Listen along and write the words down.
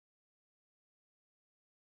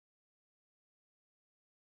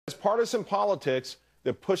partisan politics.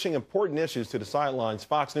 They're pushing important issues to the sidelines.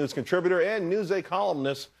 Fox News contributor and Newsday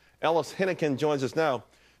columnist Ellis Henican joins us now.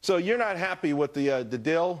 So you're not happy with the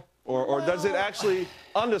deal? Or does it actually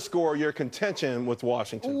underscore your contention with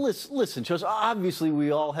Washington? Listen, Charles, obviously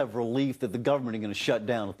we all have relief that the government is going to shut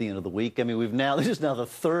down at the end of the week. I mean, this is now the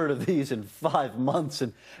third of these in 5 months,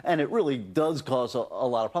 and it really does cause a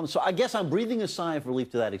lot of problems. So I guess I'm breathing a sigh of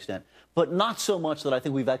relief to that extent, but not so much that I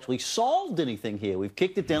think we've actually solved anything here. We've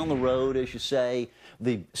kicked it down the road, as you say.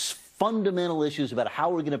 The fundamental issues about how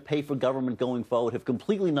we're going to pay for government going forward have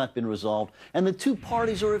completely not been resolved, and the two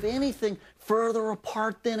parties are, if anything, further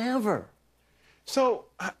apart than ever. So,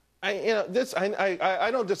 I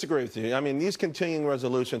don't disagree with you. I mean, these continuing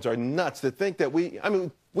resolutions are nuts to think that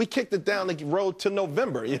we kicked it down the road to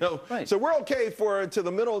November, you know. Right. So we're okay to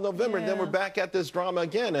the middle of November, and then we're back at this drama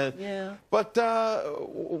again. But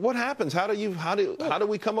what happens? How do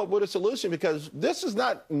we come up with a solution? Because this is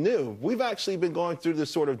not new. We've actually been going through this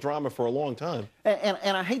sort of drama for a long time.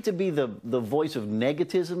 And I hate to be the voice of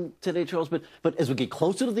negativism today, Charles, but as we get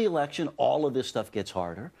closer to the election, all of this stuff gets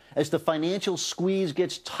harder. As the financial squeeze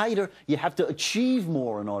gets tighter, you have to achieve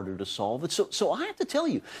more in order to solve it. So I have to tell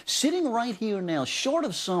you, sitting right here now, short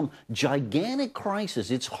of some gigantic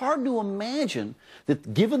crisis, it's hard to imagine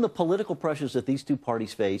that, given the political pressures that these two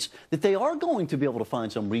parties face, that they are going to be able to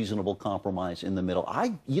find some reasonable compromise in the middle.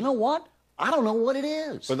 You know what? I don't know what it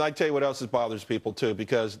is. But I tell you what else bothers people, too,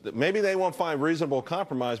 because maybe they won't find reasonable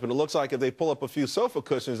compromise, but it looks like if they pull up a few sofa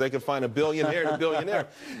cushions, they can find a billionaire and a billionaire.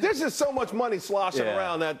 There's just so much money sloshing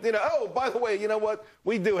around that, oh, by the way, you know what?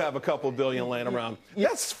 We do have a couple billion laying around.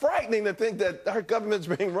 That's frightening to think that our government's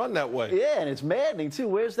being run that way. Yeah, and it's maddening, too.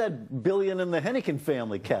 Where's that billion in the Henican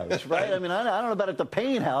family couch, right? I mean, I don't know about at the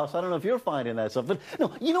Payne house. I don't know if you're finding that stuff. But,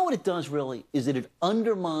 no, you know what it does, really, is that it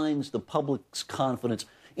undermines the public's confidence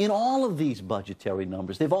in all of these budgetary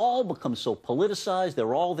numbers. They've all become so politicized.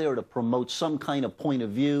 They're all there to promote some kind of point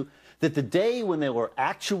of view that the day when there were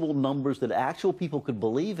actual numbers that actual people could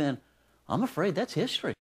believe in, I'm afraid that's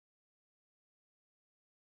history.